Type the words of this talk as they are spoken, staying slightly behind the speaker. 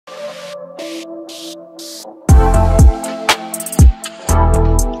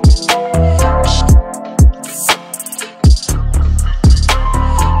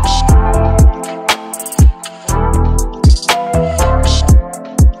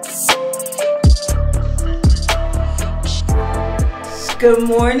Good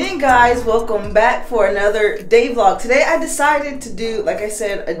morning, guys. Welcome back for another day vlog. Today I decided to do, like I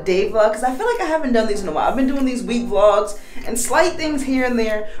said, a day vlog because I feel like I haven't done these in a while. I've been doing these week vlogs and slight things here and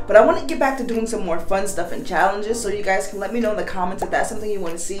there, but I want to get back to doing some more fun stuff and challenges, so you guys can let me know in the comments if that's something you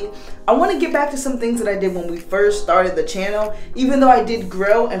want to see. I want to get back to some things that I did when we first started the channel. Even though I did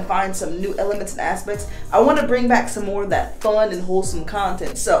grow and find some new elements and aspects, I want to bring back some more of that fun and wholesome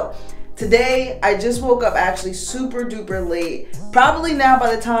content. So today, I just woke up actually super duper late. Probably now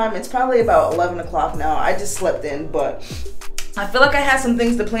by the time, it's probably about 11 o'clock now. I just slept in, but I feel like I had some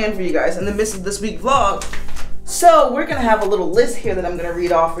things to plan for you guys in the midst of this week vlog. So we're gonna have a little list here that I'm gonna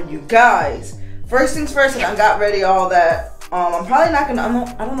read off for you guys. First things first, and I got ready all that. I'm probably not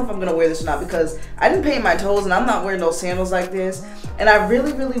gonna, I don't know if I'm gonna wear this or not because I didn't paint my toes and I'm not wearing those sandals like this. And I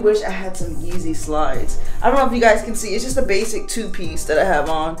really wish I had some Yeezy slides. I don't know if you guys can see, it's just a basic two-piece that I have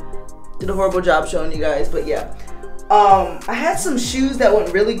on. Did a horrible job showing you guys, but yeah. I had some shoes that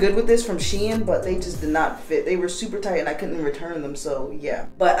went really good with this from Shein, but they just did not fit. They were super tight and I couldn't return them, so yeah.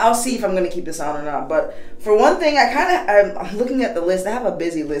 But I'll see if I'm gonna keep this on or not. But for one thing, I'm looking at the list. I have a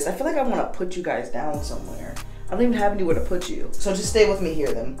busy list. I feel like I wanna put you guys down somewhere. I don't even have anywhere to put you. So just stay with me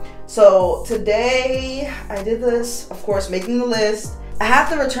here then. So today, I did this, of course, making the list. I have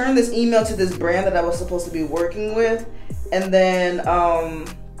to return this email to this brand that I was supposed to be working with. And then,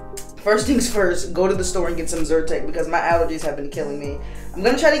 first things first, go to the store and get some Zyrtec because my allergies have been killing me. I'm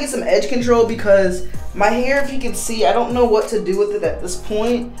gonna try to get some edge control because my hair, if you can see, I don't know what to do with it at this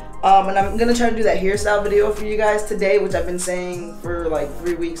point. And I'm gonna try to do that hairstyle video for you guys today, which I've been saying for like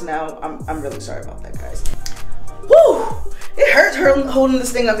 3 weeks now. I'm really sorry about that, guys. Whew! It hurts holding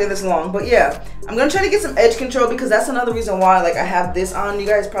this thing up there this long, but yeah. I'm gonna try to get some edge control because that's another reason why like I have this on. You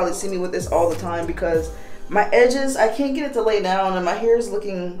guys probably see me with this all the time because my edges, I can't get it to lay down and my hair is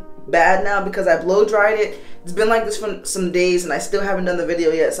looking bad now because I blow dried it. It's been like this for some days and I still haven't done the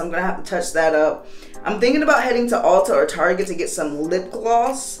video yet, so I'm gonna have to touch that up. I'm thinking about heading to Ulta or Target to get some lip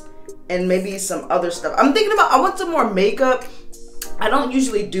gloss and maybe some other stuff. I'm thinking about, I want some more makeup. I don't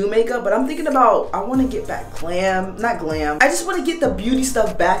usually do makeup, but I'm thinking about, I want to get back glam, not glam. I just want to get the beauty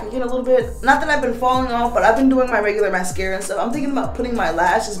stuff back again a little bit. Not that I've been falling off, but I've been doing my regular mascara and stuff. I'm thinking about putting my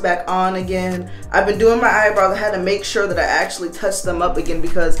lashes back on again. I've been doing my eyebrows. I had to make sure that I actually touched them up again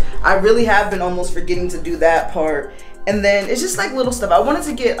because I really have been almost forgetting to do that part. And then it's just like little stuff. I wanted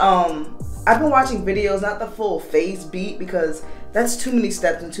to get, I've been watching videos, not the full face beat because that's too many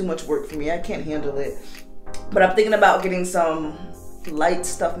steps and too much work for me. I can't handle it. But I'm thinking about getting some light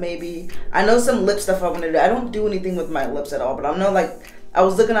stuff maybe. I know some lip stuff I want to do. I don't do anything with my lips at all, but I know like I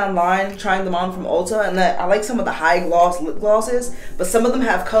was looking online trying them on from Ulta and that I like some of the high gloss lip glosses, but some of them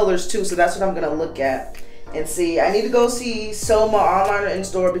have colors too, so that's what I'm gonna look at and see. I need to go see Soma online or in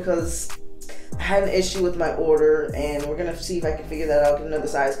store because I had an issue with my order and we're gonna see if I can figure that out, get another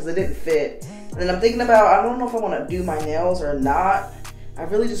size because it didn't fit. And then I'm thinking about, I don't know if I want to do my nails or not. I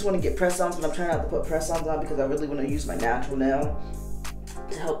really just want to get press-ons, but I'm trying not to put press-ons on because I really want to use my natural nail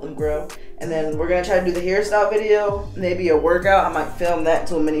to help them grow. And then we're gonna try to do the hairstyle video, maybe a workout. I might film that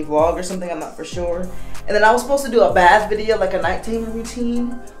into a mini vlog or something, I'm not for sure. And then I was supposed to do a bath video, like a nighttime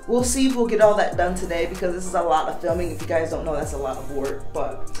routine. We'll see if we'll get all that done today because this is a lot of filming. If you guys don't know, that's a lot of work,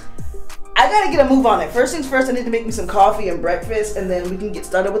 but I gotta get a move on it. First things first, I need to make me some coffee and breakfast and then we can get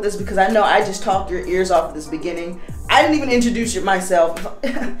started with this because I know I just talked your ears off at this beginning. I didn't even introduce myself.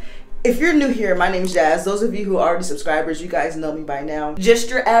 If you're new here, my name's Jazz. Those of you who are already subscribers, you guys know me by now.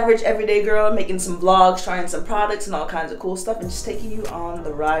 Just your average everyday girl making some vlogs, trying some products and all kinds of cool stuff and just taking you on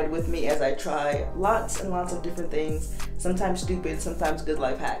the ride with me as I try lots and lots of different things. Sometimes stupid, sometimes good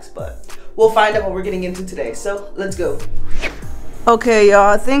life hacks, but we'll find out what we're getting into today. So let's go. Okay,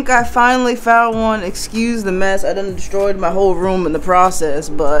 y'all, I think I finally found one. Excuse the mess. I done destroyed my whole room in the process,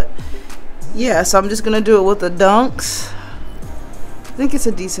 but yeah, so I'm just gonna do it with the Dunks. I think it's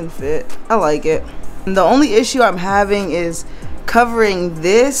a decent fit. I like it. And the only issue I'm having is covering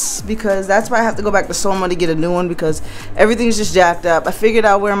this because that's why I have to go back to Soma to get a new one because everything's just jacked up. I figured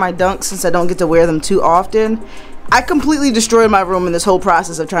I'll wear my Dunks since I don't get to wear them too often. I completely destroyed my room in this whole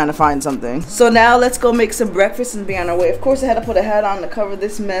process of trying to find something. So now let's go make some breakfast and be on our way. Of course I had to put a hat on to cover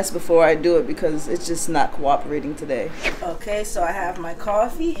this mess before I do it because it's just not cooperating today. Okay, so I have my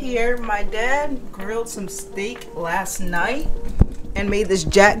coffee here. My dad grilled some steak last night and made this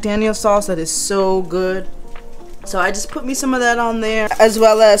Jack Daniel's sauce that is so good. So I just put me some of that on there, as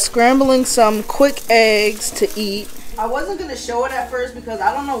well as scrambling some quick eggs to eat. I wasn't going to show it at first because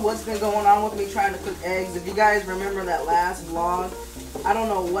I don't know what's been going on with me trying to cook eggs. If you guys remember that last vlog, I don't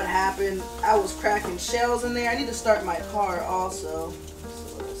know what happened. I was cracking shells in there. I need to start my car also.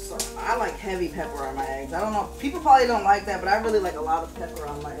 So I like heavy pepper on my eggs. I don't know. People probably don't like that, but I really like a lot of pepper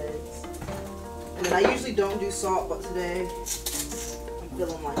on my eggs. And then I usually don't do salt, but today I'm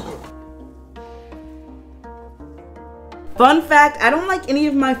feeling like it. Fun fact, I don't like any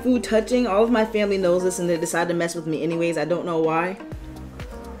of my food touching. All of my family knows this and they decide to mess with me anyways. I don't know why.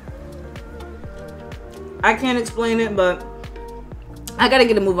 I can't explain it, but I gotta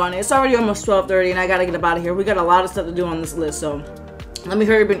get a move on it. It's already almost 12:30 and I gotta get up out of here. We got a lot of stuff to do on this list, so let me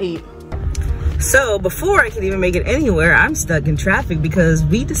hurry up and eat. So before I can even make it anywhere, I'm stuck in traffic because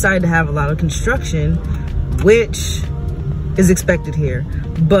we decided to have a lot of construction, which is expected here.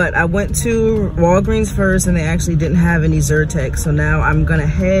 But I went to Walgreens first and they actually didn't have any Zyrtec. So now I'm gonna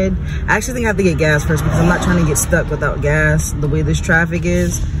head, I actually think I have to get gas first because I'm not trying to get stuck without gas the way this traffic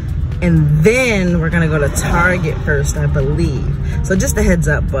is. And then we're gonna go to Target first, I believe. So just a heads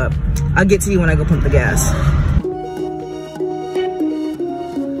up, but I'll get to you when I go pump the gas.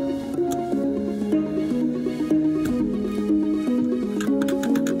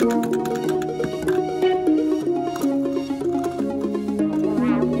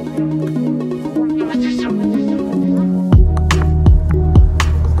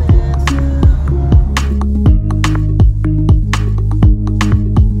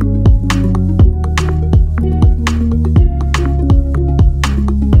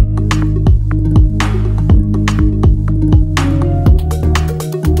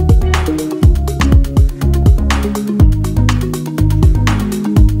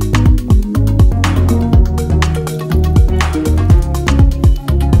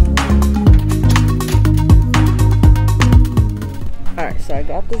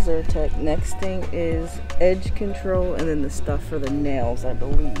 Next thing is edge control and then the stuff for the nails, I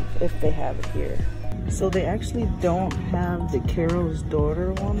believe, if they have it here. So they actually don't have the Carol's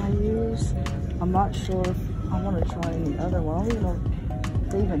Daughter one I use. I'm not sure if I want to try any other one. I don't even know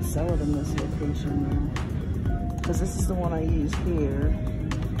if they even sell it in this location now. Because this is the one I use here,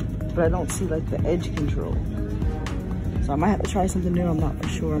 but I don't see like the edge control. So I might have to try something new, I'm not for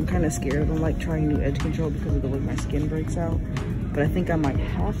sure. I'm kind of scared. I don't like trying new edge control because of the way my skin breaks out. But I think I might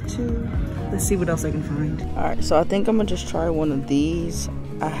have to. Let's see what else I can find. All right, so I think I'm gonna just try one of these.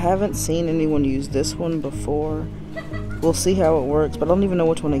 I haven't seen anyone use this one before. We'll see how it works, but I don't even know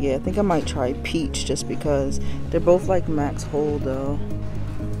which one to get. I think I might try Peach just because they're both like max hold though.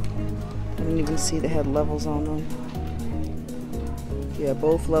 I didn't even see they had levels on them. Yeah,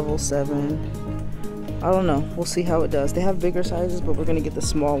 both level 7. I don't know, we'll see how it does. They have bigger sizes, but we're gonna get the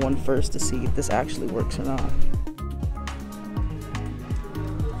small one first to see if this actually works or not.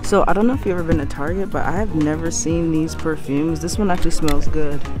 So I don't know if you've ever been to Target, but I have never seen these perfumes. This one actually smells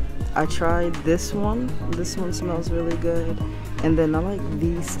good. I tried this one. This one smells really good. And then I like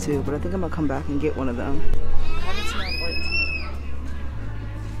these two, but I think I'm gonna come back and get one of them. I haven't smelled white tea.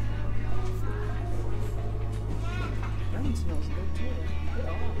 That one smells good too.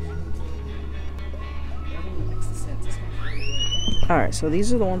 Alright, so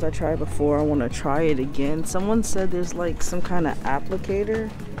these are the ones I tried before. I want to try it again. Someone said there's like some kind of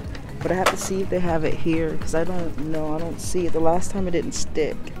applicator, but I have to see if they have it here because I don't know. I don't see it. The last time it didn't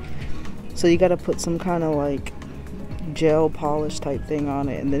stick. So you got to put some kind of like gel polish type thing on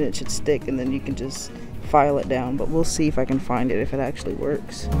it and then it should stick and then you can just file it down. But we'll see if I can find it, if it actually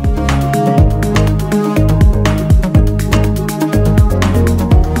works.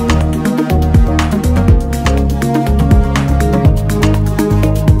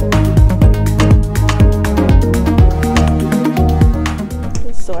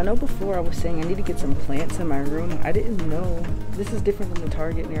 Before I was saying I need to get some plants in my room. I didn't know this is different than the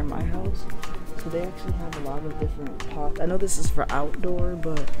Target near my house, so they actually have a lot of different pots. I know this is for outdoor,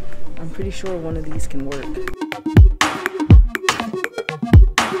 but I'm pretty sure one of these can work.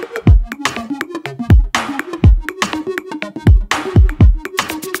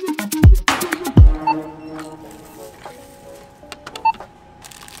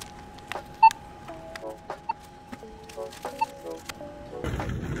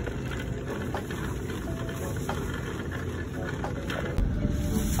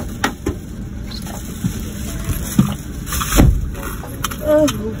 Oh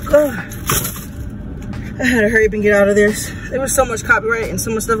God, I had to hurry up and get out of there. There was so much copyright and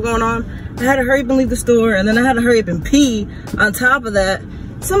so much stuff going on. I had to hurry up and leave the store, and then I had to hurry up and pee. On top of that,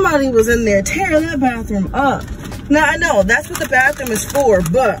 somebody was in there tearing that bathroom up. Now I know that's what the bathroom is for,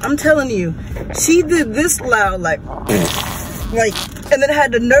 but I'm telling you, she did this loud, like, and then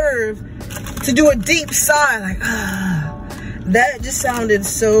had the nerve to do a deep sigh, like, that just sounded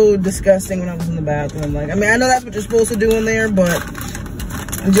so disgusting when I was in the bathroom. Like, I mean, I know that's what you're supposed to do in there, but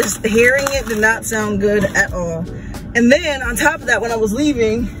Just hearing it did not sound good at all. And then on top of that, when I was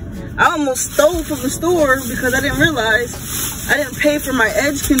leaving, I almost stole from the store because I didn't realize I didn't pay for my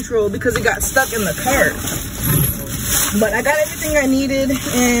edge control because it got stuck in the cart. But I got everything I needed,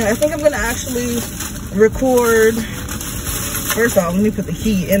 and I think I'm gonna actually record. First off, let me put the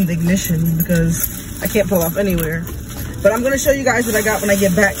key in the ignition because I can't pull off anywhere. But I'm gonna show you guys what I got when I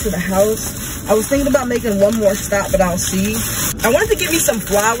get back to the house. I was thinking about making one more stop, but I'll see. I wanted to get me some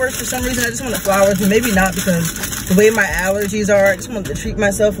flowers for some reason. I just wanted flowers, but maybe not because the way my allergies are. I just wanted to treat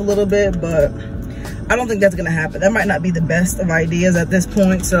myself a little bit, but I don't think that's gonna happen. That might not be the best of ideas at this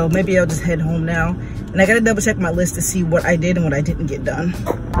point, so maybe I'll just head home now. And I gotta double check my list to see what I did and what I didn't get done.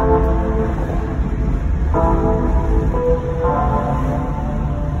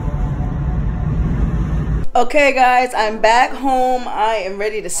 Okay guys, I'm back home. I am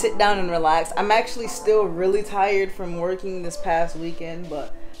ready to sit down and relax. I'm actually still really tired from working this past weekend,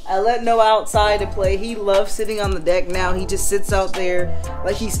 but I let Noah outside to play. He loves sitting on the deck now. He just sits out there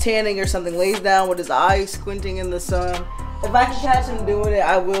like he's tanning or something, lays down with his eyes squinting in the sun. If I can catch him doing it,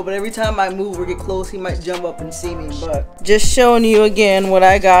 I will, but every time I move or get close, he might jump up and see me. But just showing you again what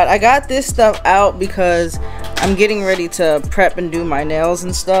I got. I got this stuff out because I'm getting ready to prep and do my nails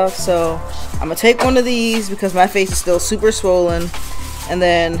and stuff. So I'm gonna take one of these because my face is still super swollen. And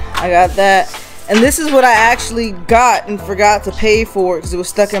then I got that. And this is what I actually got and forgot to pay for because it was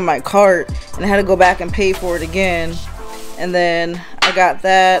stuck in my cart. And I had to go back and pay for it again. And then I got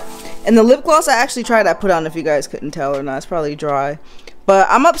that. And the lip gloss I actually tried, I put on, if you guys couldn't tell or not. It's probably dry. But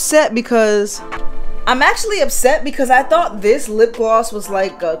I'm upset because I thought this lip gloss was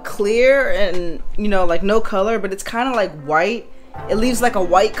like a clear and, you know, like no color, but it's kind of like white. It leaves like a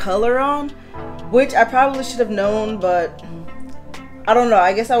white color on, which I probably should have known, but I don't know.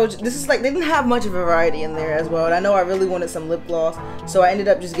 I guess this is like, they didn't have much of a variety in there as well. And I know I really wanted some lip gloss, so I ended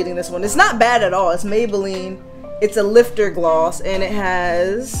up just getting this one. It's not bad at all. It's Maybelline. It's a lifter gloss, and it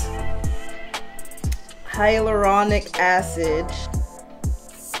has hyaluronic acid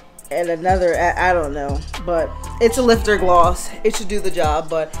and another, I don't know, but it's a lifter gloss. It should do the job.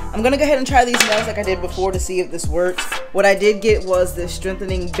 But I'm gonna go ahead and try these nails like I did before to see if this works. What I did get was this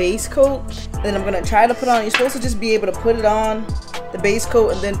strengthening base coat. Then I'm gonna try to put on, you're supposed to just be able to put it on the base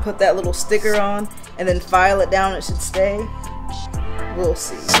coat and then put that little sticker on and then file it down. It should stay. We'll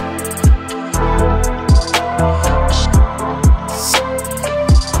see.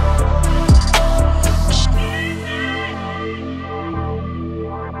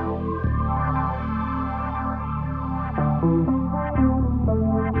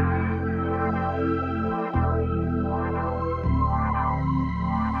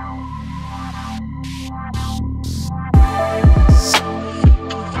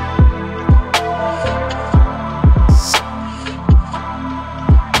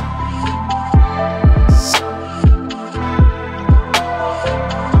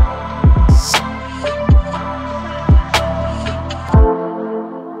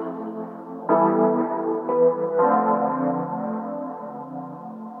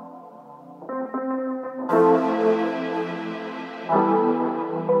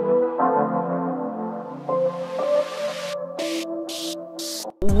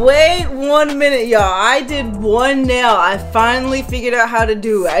 Wait 1 minute, y'all. I did one nail. I finally figured out how to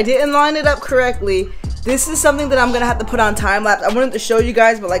do it. I didn't line it up correctly. This is something that I'm gonna have to put on time lapse. I wanted to show you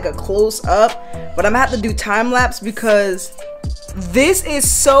guys, but like a close up, but I'm gonna have to do time lapse because this is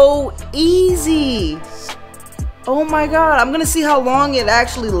so easy. Oh my god. I'm gonna see how long it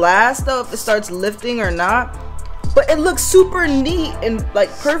actually lasts though, if it starts lifting or not. But it looks super neat and like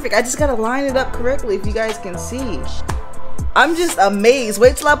perfect. I just gotta line it up correctly, if you guys can see. I'm just amazed.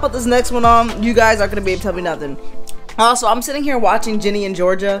 Wait till I put this next one on. You guys aren't gonna be able to tell me nothing. Also, I'm sitting here watching Ginny and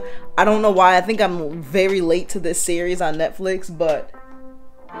Georgia. I don't know why. I think I'm very late to this series on Netflix, but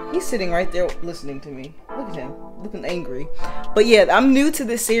he's sitting right there listening to me. Look at him, looking angry. But yeah, I'm new to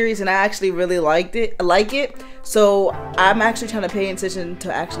this series and I actually really like it. So I'm actually trying to pay attention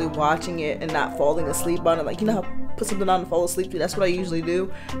to actually watching it and not falling asleep on it. Like, you know how put something on and fall asleep to? That's what I usually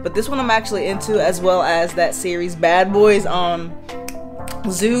do. But this one I'm actually into, as well as that series Bad Boys on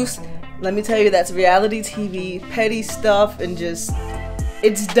Zeus. Let me tell you, that's reality TV, petty stuff, and just,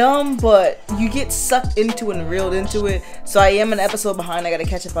 it's dumb, but you get sucked into it and reeled into it. So I am an episode behind. I gotta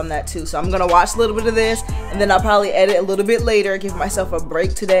catch up on that too. So I'm gonna watch a little bit of this, and then I'll probably edit a little bit later, give myself a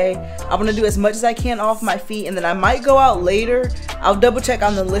break today. I'm gonna do as much as I can off my feet, and then I might go out later. I'll double check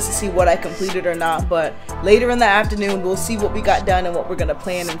on the list to see what I completed or not, but later in the afternoon, we'll see what we got done and what we're gonna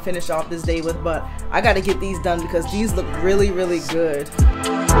plan and finish off this day with. But I gotta get these done because these look really, really good.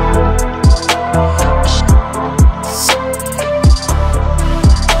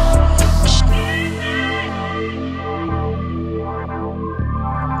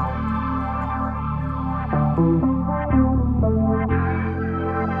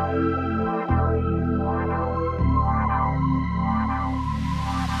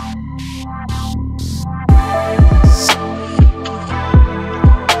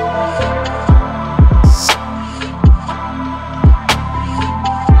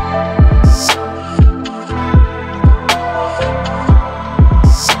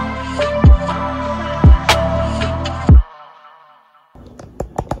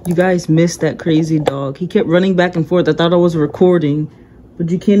 You guys missed that crazy dog. He kept running back and forth. I thought I was recording, but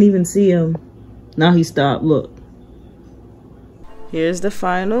you can't even see him. Now he stopped. Look. Here's the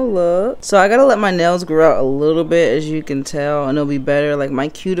final look. So I gotta let my nails grow out a little bit, as you can tell, and it'll be better. Like my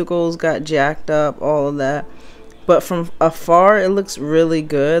cuticles got jacked up, all of that. But from afar, it looks really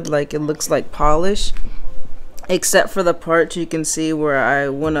good. Like it looks like polish, except for the parts you can see where I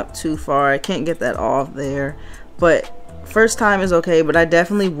went up too far. I can't get that off there, but first time is okay. But I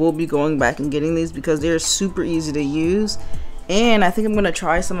definitely will be going back and getting these because they're super easy to use. And I think I'm gonna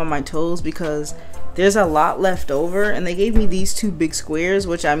try some on my toes because there's a lot left over, and they gave me these 2 big squares,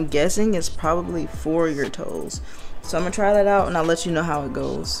 which I'm guessing is probably for your toes. So I'm gonna try that out and I'll let you know how it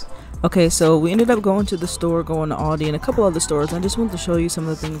goes. Okay, so we ended up going to the store, going to Aldi and a couple other stores. I just wanted to show you some of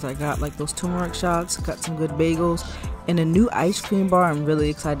the things I got, like those turmeric shots, got some good bagels, and a new ice cream bar I'm really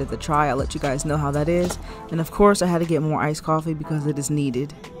excited to try. I'll let you guys know how that is. And of course, I had to get more iced coffee because it is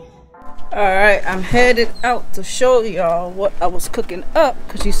needed. Alright, I'm headed out to show y'all what I was cooking up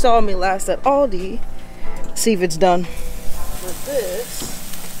because you saw me last at Aldi. See if it's done. But this is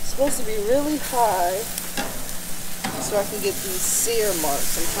supposed to be really high, so I can get these sear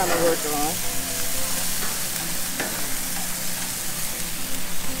marks I'm trying to work on.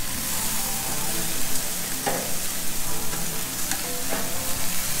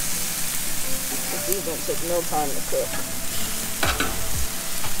 But these don't take no time to cook.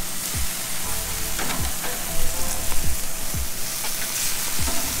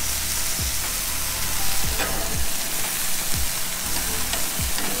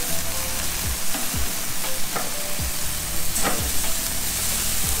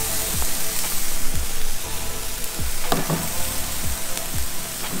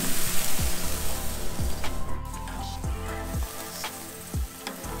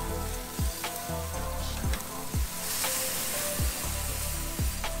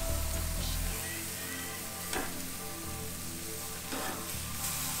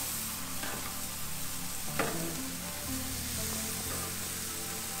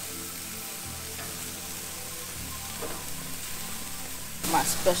 My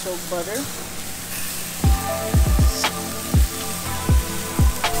special butter.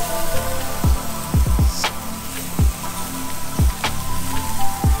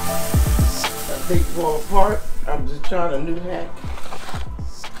 They fall apart. I'm just trying a new hack.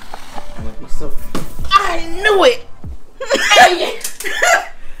 I'm gonna be so. I knew it.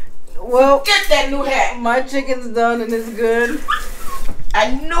 Well, get that new hack. my chicken's done and it's good.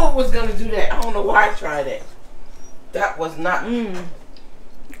 I knew it was gonna do that. I don't know why I tried it. That was not.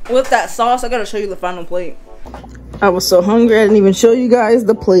 With that sauce, I gotta show you the final plate. I was so hungry I didn't even show you guys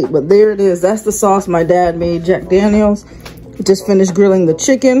the plate, but there it is. That's the sauce my dad made, Jack Daniels. Just finished grilling the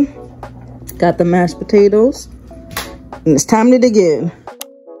chicken. Got the mashed potatoes. And it's time to dig in.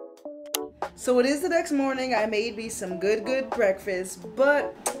 So it is the next morning. I made me some good breakfast,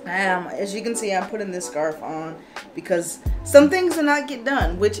 but as you can see, I'm putting this scarf on because some things did not get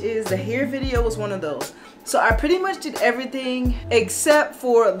done, which is the hair video was one of those. So I pretty much did everything except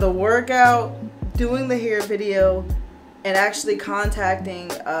for the workout, doing the hair video, and actually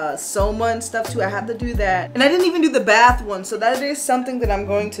contacting Soma and stuff too. I had to do that. And I didn't even do the bath one, so that is something that I'm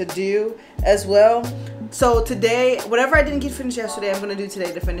going to do as well. So today, whatever I didn't get finished yesterday, I'm gonna do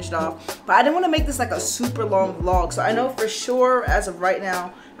today to finish it off. But I didn't wanna make this like a super long vlog. So I know for sure, as of right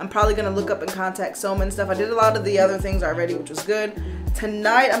now, I'm probably gonna look up and contact Soma and stuff. I did a lot of the other things already, which was good.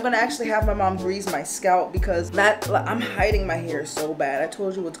 Tonight, I'm gonna actually have my mom grease my scalp because I'm hiding my hair so bad. I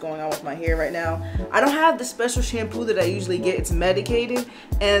told you what's going on with my hair right now. I don't have the special shampoo that I usually get. It's medicated,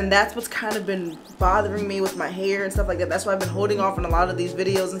 and that's what's kind of been bothering me with my hair and stuff like that. That's why I've been holding off on a lot of these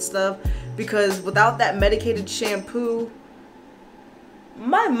videos and stuff, because without that medicated shampoo,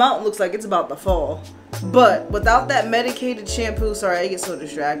 my mouth looks like it's about to fall. But without that medicated shampoo, sorry, I get so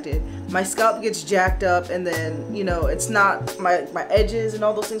distracted. My scalp gets jacked up, and then, you know, it's not, my edges and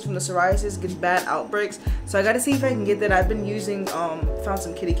all those things from the psoriasis gets bad outbreaks. So I gotta see if I can get that. I've been using, found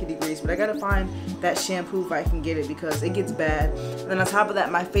some kitty grease, but I gotta find that shampoo if I can get it because it gets bad. And then on top of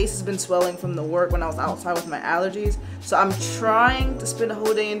that, my face has been swelling from the work when I was outside with my allergies. So I'm trying to spend a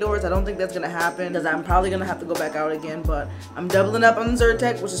whole day indoors. I don't think that's gonna happen because I'm probably gonna have to go back out again, but I'm doubling up on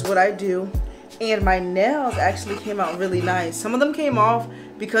Zyrtec, which is what I do. And my nails actually came out really nice. Some of them came off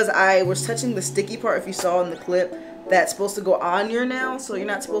because I was touching the sticky part, if you saw in the clip, that's supposed to go on your nail. So you're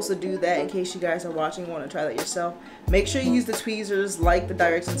not supposed to do that, in case you guys are watching and want to try that yourself. Make sure you use the tweezers like the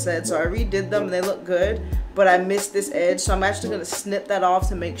directions said. So I redid them and they look good, but I missed this edge. So I'm actually going to snip that off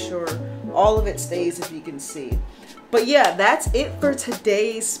to make sure all of it stays, if you can see. But yeah, that's it for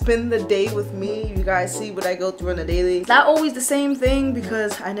today. Spend the day with me. You guys see what I go through on a daily. It's not always the same thing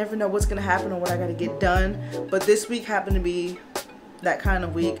because I never know what's gonna happen or what I gotta get done. But this week happened to be that kind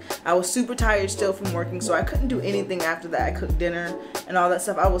of week. I was super tired still from working, so I couldn't do anything after that. I cooked dinner and all that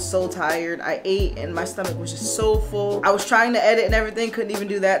stuff. I was so tired. I ate and my stomach was just so full. I was trying to edit and everything, couldn't even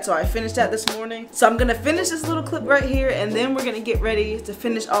do that, so I finished that this morning. So I'm gonna finish this little clip right here, and then we're gonna get ready to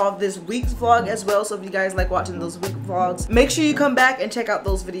finish off this week's vlog as well. So if you guys like watching those week vlogs, make sure you come back and check out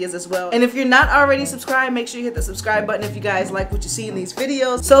those videos as well. And if you're not already subscribed, make sure you hit the subscribe button if you guys like what you see in these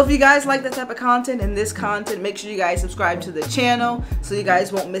videos. So if you guys like that type of content and this content, make sure you guys subscribe to the channel so you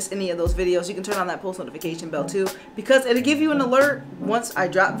guys won't miss any of those videos. You can turn on that post notification bell too, because it'll give you an alert once I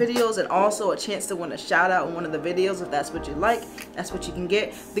drop videos, and also a chance to win a shout out in one of the videos. If that's what you like, that's what you can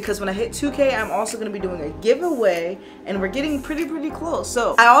get, because when I hit 2K, I'm also going to be doing a giveaway, and we're getting pretty close.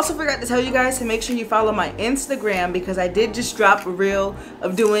 So I also forgot to tell you guys to make sure you follow my Instagram, because I did just drop a reel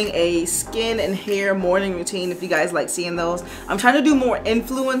of doing a skin and hair morning routine. If you guys like seeing those, I'm trying to do more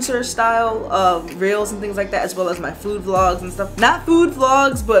influencer style of reels and things like that, as well as my food vlogs and stuff. Not food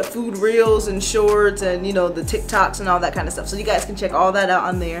vlogs, but food reels and shorts and, you know, the TikToks and all that kind of stuff. So you guys can check all that out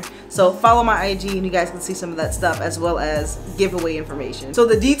on there. So follow my IG and you guys can see some of that stuff, as well as giveaway information. So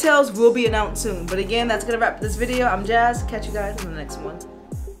the details will be announced soon. But again, that's gonna wrap this video. I'm Jazz. Catch you guys in the next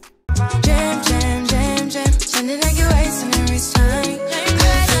one.